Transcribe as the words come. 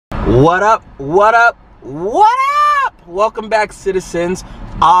What up? What up? What up? Welcome back, citizens.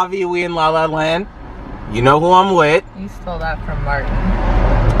 Avi, we in La La Land. You know who I'm with. You stole that from Martin.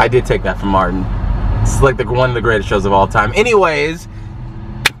 I did take that from Martin. It's like one of the greatest shows of all time. Anyways,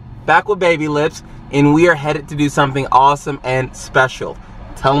 back with Baby Lips, and we are headed to do something awesome and special.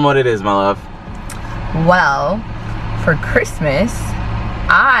 Tell them what it is, my love. Well, for Christmas,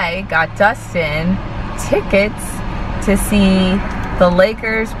 I got Dustin tickets to see the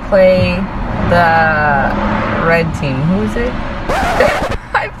Lakers play the red team. Who is it?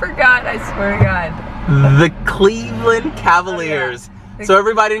 I forgot, I swear to God. The Cleveland Cavaliers. Oh, yeah. So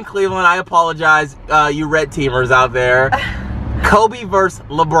everybody in Cleveland, I apologize, you red teamers out there. Kobe versus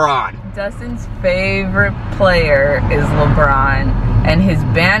LeBron. Dustin's favorite player is LeBron, and his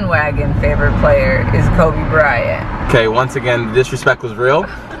bandwagon favorite player is Kobe Bryant. Okay, once again, the disrespect was real.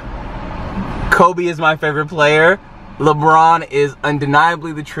 Kobe is my favorite player. LeBron is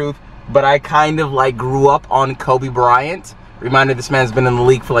undeniably the truth, but I kind of like grew up on Kobe Bryant. Reminded this man's been in the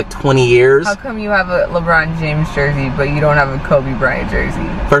league for like 20 years. How come you have a LeBron James jersey, but you don't have a Kobe Bryant jersey?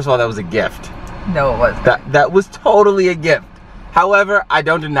 First of all, that was a gift. No, it wasn't. That was totally a gift. However, I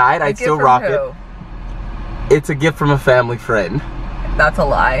don't deny it. I'd still rock it. It's a gift from a family friend. That's a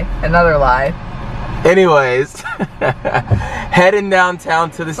lie. Another lie. Anyways, heading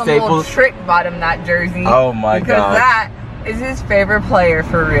downtown to the Some Staples. little trick bought him that jersey. Oh my gosh. Because that is his favorite player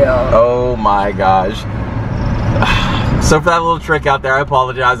for real. Oh my gosh. So for that little trick out there, I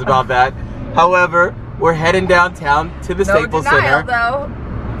apologize about that. However, we're heading downtown to the Staples Center. Though.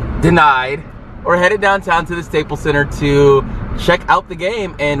 Denied. We're headed downtown to the Staples Center to check out the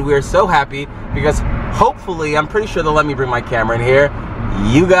game, and we're so happy because hopefully, I'm pretty sure they'll let me bring my camera in here.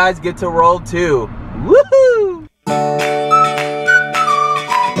 You guys get to roll too. Woohoo!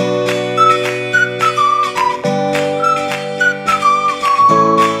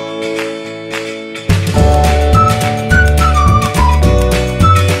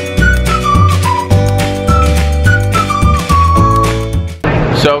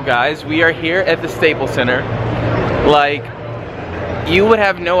 So guys, we are here at the Staples Center. Like, you would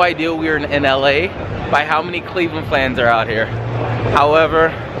have no idea we were in LA by how many Cleveland fans are out here.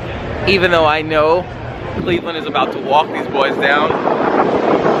 However, even though I know Cleveland is about to walk these boys down,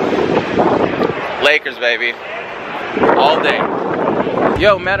 Lakers, baby, all day.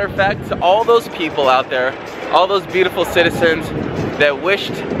 Yo, matter of fact, to all those people out there, all those beautiful citizens that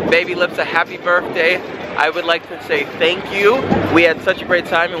wished Baby Lips a happy birthday, I would like to say thank you. We had such a great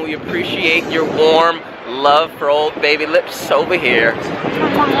time, and we appreciate your warm love for old Baby Lips over here.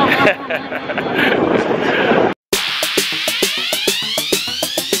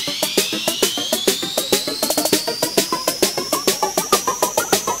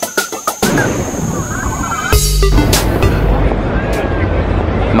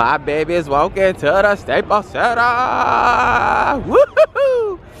 My baby's walking to the Staples Center.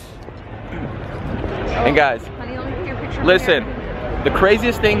 Woohoo! And guys, listen, the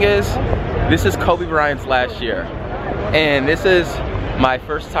craziest thing is, this is Kobe Bryant's last year. And this is my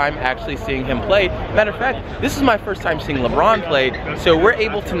first time actually seeing him play. Matter of fact, this is my first time seeing LeBron play. So we're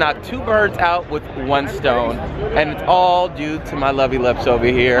able to knock two birds out with one stone. And it's all due to my lovey lips over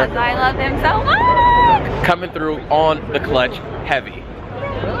here. Because I love him so much. Coming through on the clutch heavy.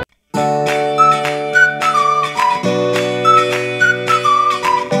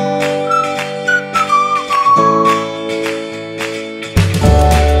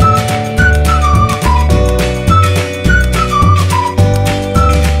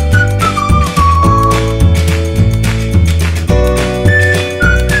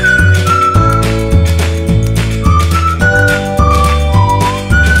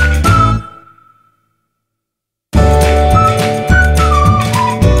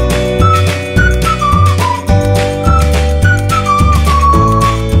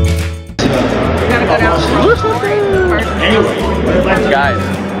 Guys,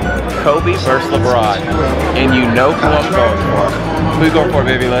 Kobe versus LeBron, and you know who I'm going for. Who you going for,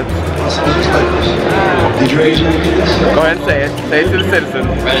 Baby Lips? Go ahead and say it. Say it to the citizens.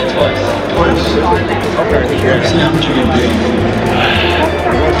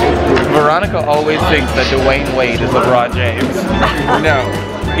 Veronica always thinks that Dwayne Wade is LeBron James. No,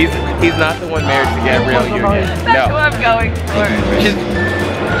 he's not the one married to Gabrielle Union. That's who I'm going for.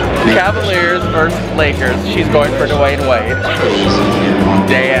 Cavaliers versus Lakers. She's going for Dwayne Wade.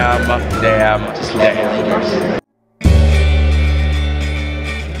 Damn, damn, damn.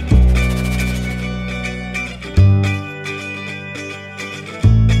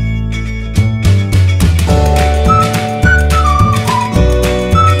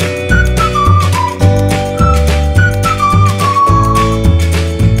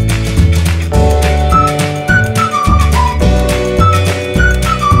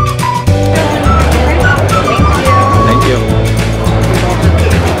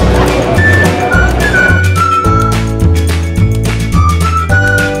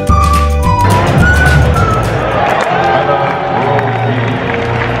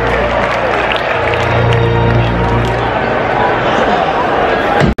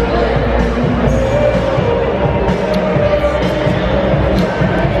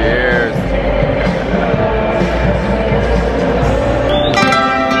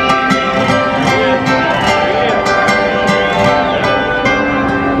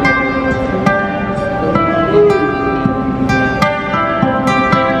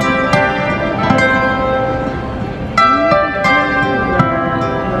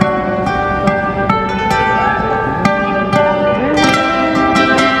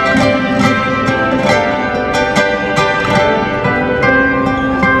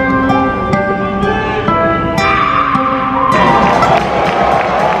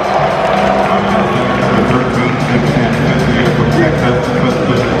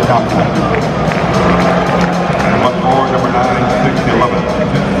 11,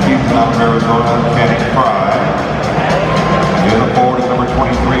 season out of Arizona, Channing Fry. And the forward is number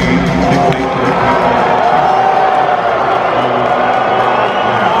 23, 6'8".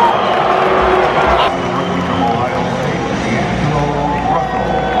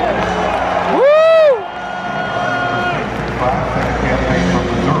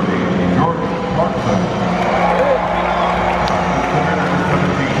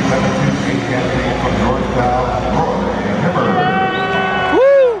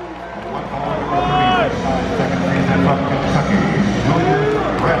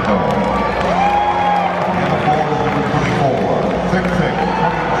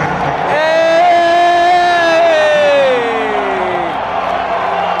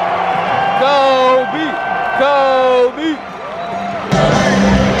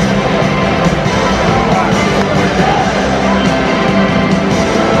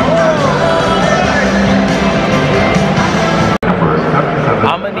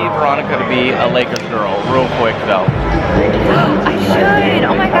 I'm gonna need Veronica to be a Lakers girl real quick though. I should.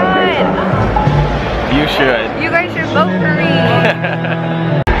 Oh my god. You should. You guys should vote for me.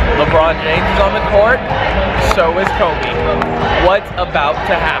 LeBron James is on the court. So is Kobe. What's about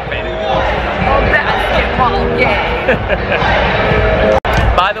to happen? Basketball game.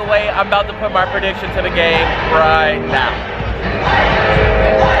 By the way, I'm about to put my prediction to the game right now.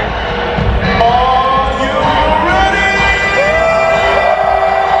 Are you ready?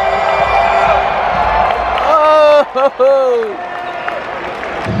 Oh!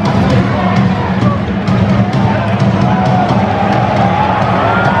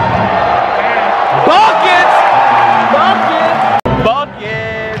 Buckets! Buckets!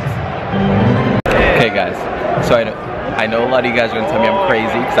 Buckets! Okay guys, so I know a lot of you guys are gonna tell me I'm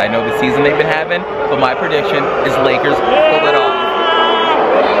crazy because I know the season they've been having, but my prediction is Lakers pull it off.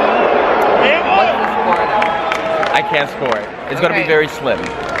 What's the score though? I can't score it. It's gonna be very slim.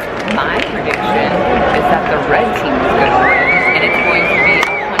 My prediction is that the red team is going to win, and it's going to be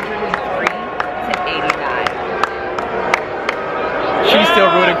 103 to 89. She's still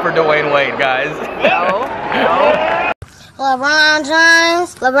rooting for Dwayne Wade, guys. No, no. LeBron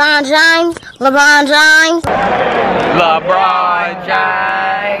James, LeBron James, LeBron James. LeBron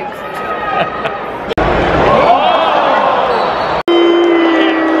James.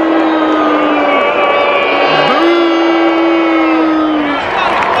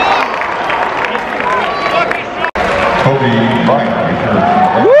 Bryant.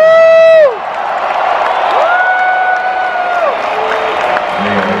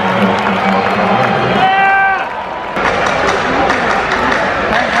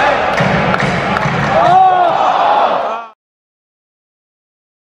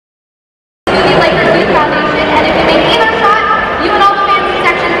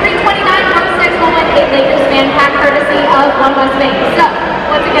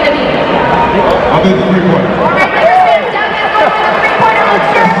 I'll do the three-pointer. All right, Lakers fans, down there, go for the three-pointer. Let's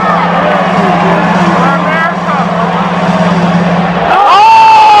cheer it on.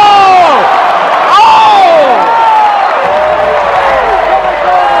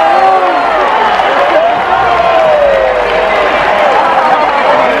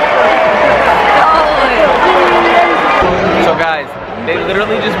 So guys, they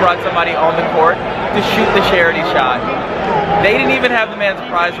literally just brought somebody on the court to shoot the charity shot. They didn't even have the man's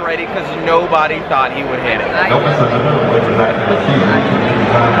prize ready because nobody thought he would hit it.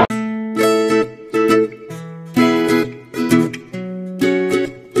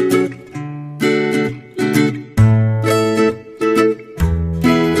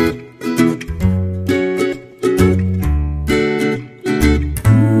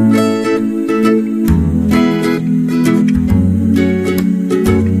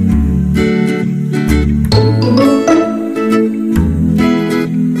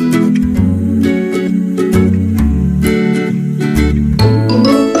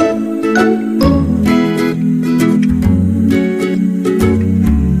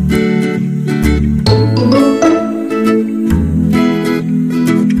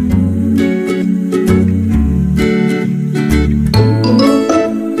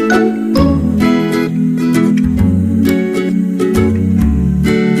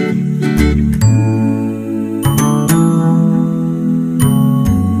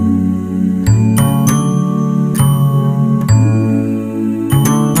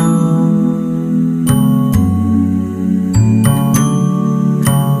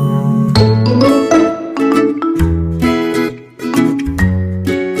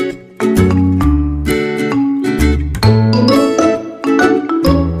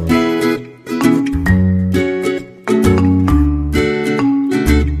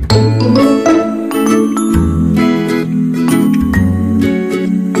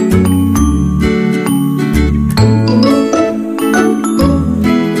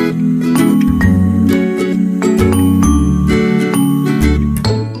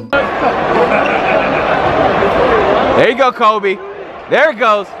 Kobe. There it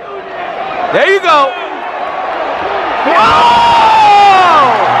goes. There you go. Whoa!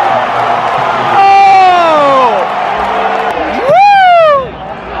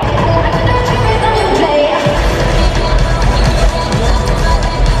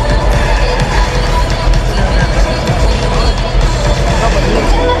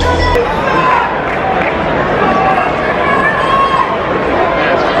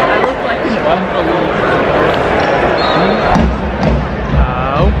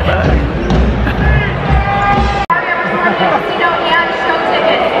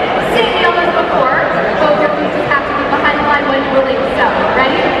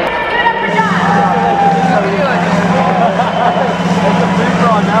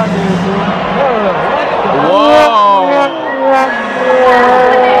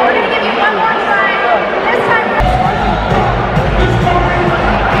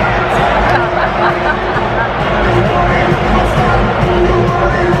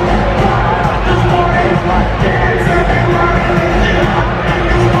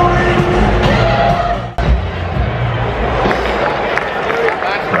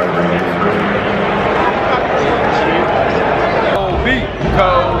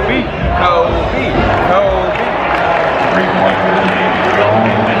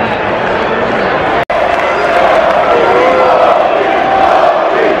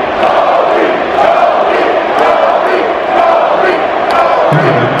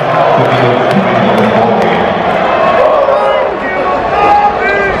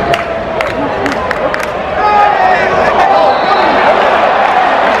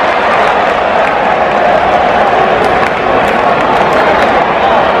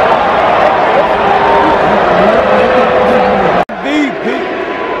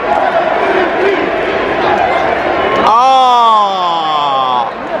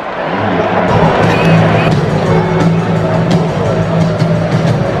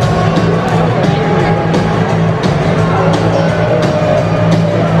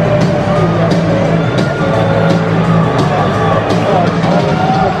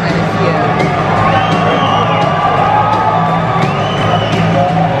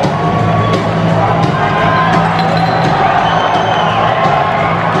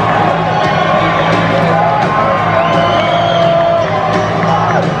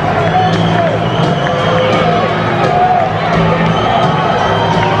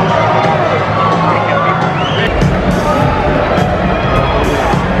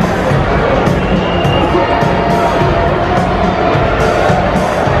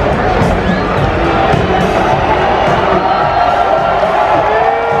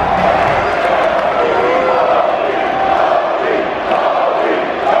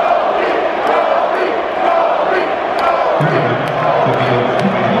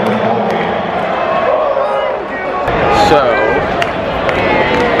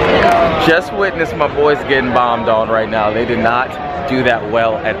 Just witnessed my boys getting bombed on right now. They did not do that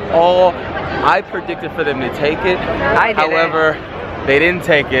well at all. I predicted for them to take it. I didn't. However, they didn't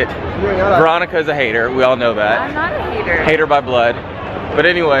take it. Veronica's a hater. We all know that. I'm not a hater. Hater by blood. But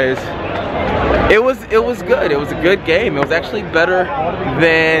anyways, it was good. It was a good game. It was actually better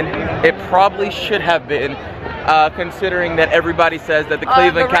than it probably should have been. Considering that everybody says that the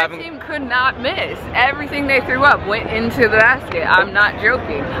Cleveland Cavaliers team could not miss. Everything they threw up went into the basket. I'm not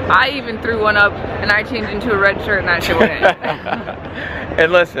joking. I even threw one up and I changed into a red shirt and that shit went in.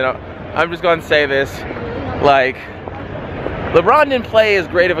 And listen, I'm just going to say this, like, LeBron didn't play as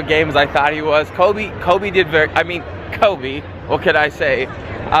great of a game as I thought he was. Kobe did Kobe, what could I say?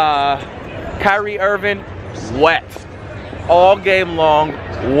 Kyrie Irving, wet. All game long,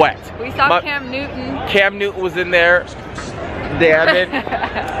 wet. We saw Cam Newton. Cam Newton was in there. Damn it.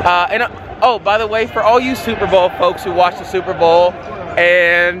 Oh, by the way, for all you Super Bowl folks who watched the Super Bowl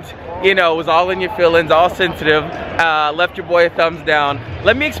and, you know, was all in your feelings, all sensitive, left your boy a thumbs down,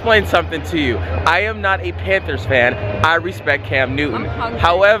 let me explain something to you. I am not a Panthers fan. I respect Cam Newton.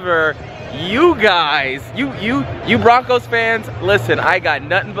 However, you guys, you Broncos fans, listen, I got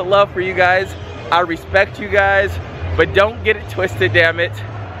nothing but love for you guys. I respect you guys, but don't get it twisted, damn it.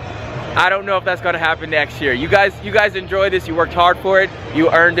 I don't know if that's gonna happen next year. You guys enjoy this, you worked hard for it, you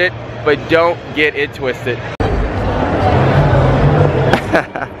earned it, but don't get it twisted.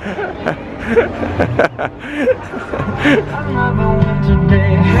 Another winter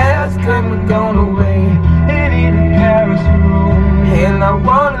day has come and gone away. It in Paris room, and I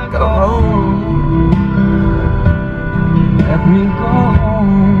wanna go home. Let me go home.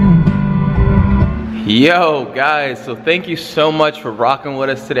 Yo guys, so thank you so much for rocking with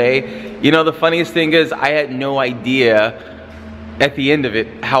us today. You know, the funniest thing is I had no idea at the end of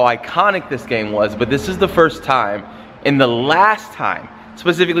it how iconic this game was, but this is the first time And the last time,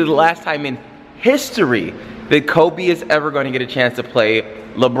 specifically the last time in history that Kobe is ever going to get a chance to play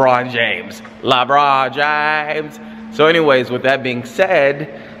LeBron James. LeBron James. So anyways, with that being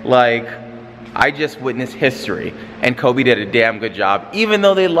said, like, I just witnessed history, and Kobe did a damn good job, even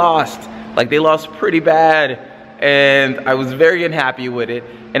though they lost. Like, they lost pretty bad, and I was very unhappy with it,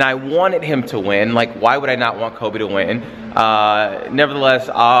 and I wanted him to win. Like, why would I not want Kobe to win? Nevertheless,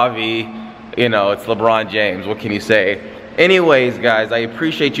 Avi, you know, it's LeBron James. What can you say? Anyways, guys, I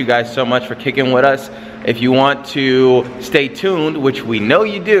appreciate you guys so much for kicking with us. If you want to stay tuned, which we know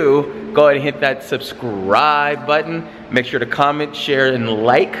you do, go ahead and hit that subscribe button. Make sure to comment, share, and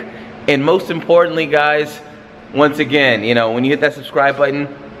like. And most importantly, guys, once again, you know, when you hit that subscribe button,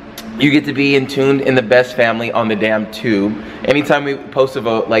 you get to be in tuned in the best family on the damn tube. Anytime we post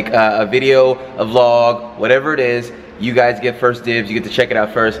a video, a vlog, whatever it is, you guys get first dibs. You get to check it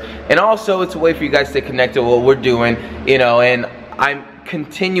out first. And also, it's a way for you guys to stay connected with what we're doing, you know, and I'm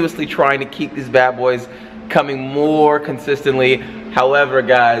continuously trying to keep these bad boys coming more consistently. However,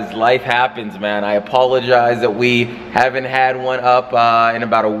 guys, life happens, man. I apologize that we haven't had one up in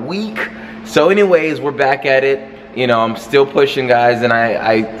about a week. So anyways, we're back at it. You know, I'm still pushing, guys, and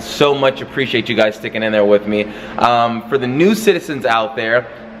I so much appreciate you guys sticking in there with me. For the new citizens out there,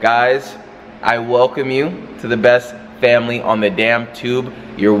 guys, I welcome you to the best family on the damn tube.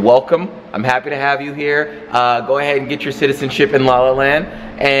 You're welcome. I'm happy to have you here. Go ahead and get your citizenship in La La Land,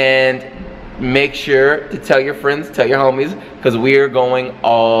 and make sure to tell your friends, tell your homies, because we are going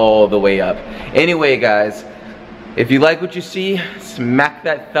all the way up. Anyway, guys, if you like what you see, smack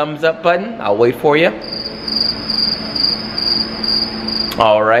that thumbs up button. I'll wait for you.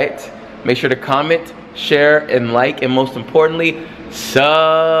 All right. Make sure to comment, share, and like, and most importantly, subscribe.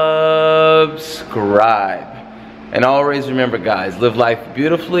 And always remember, guys, live life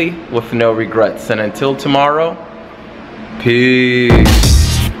beautifully with no regrets. And until tomorrow, peace.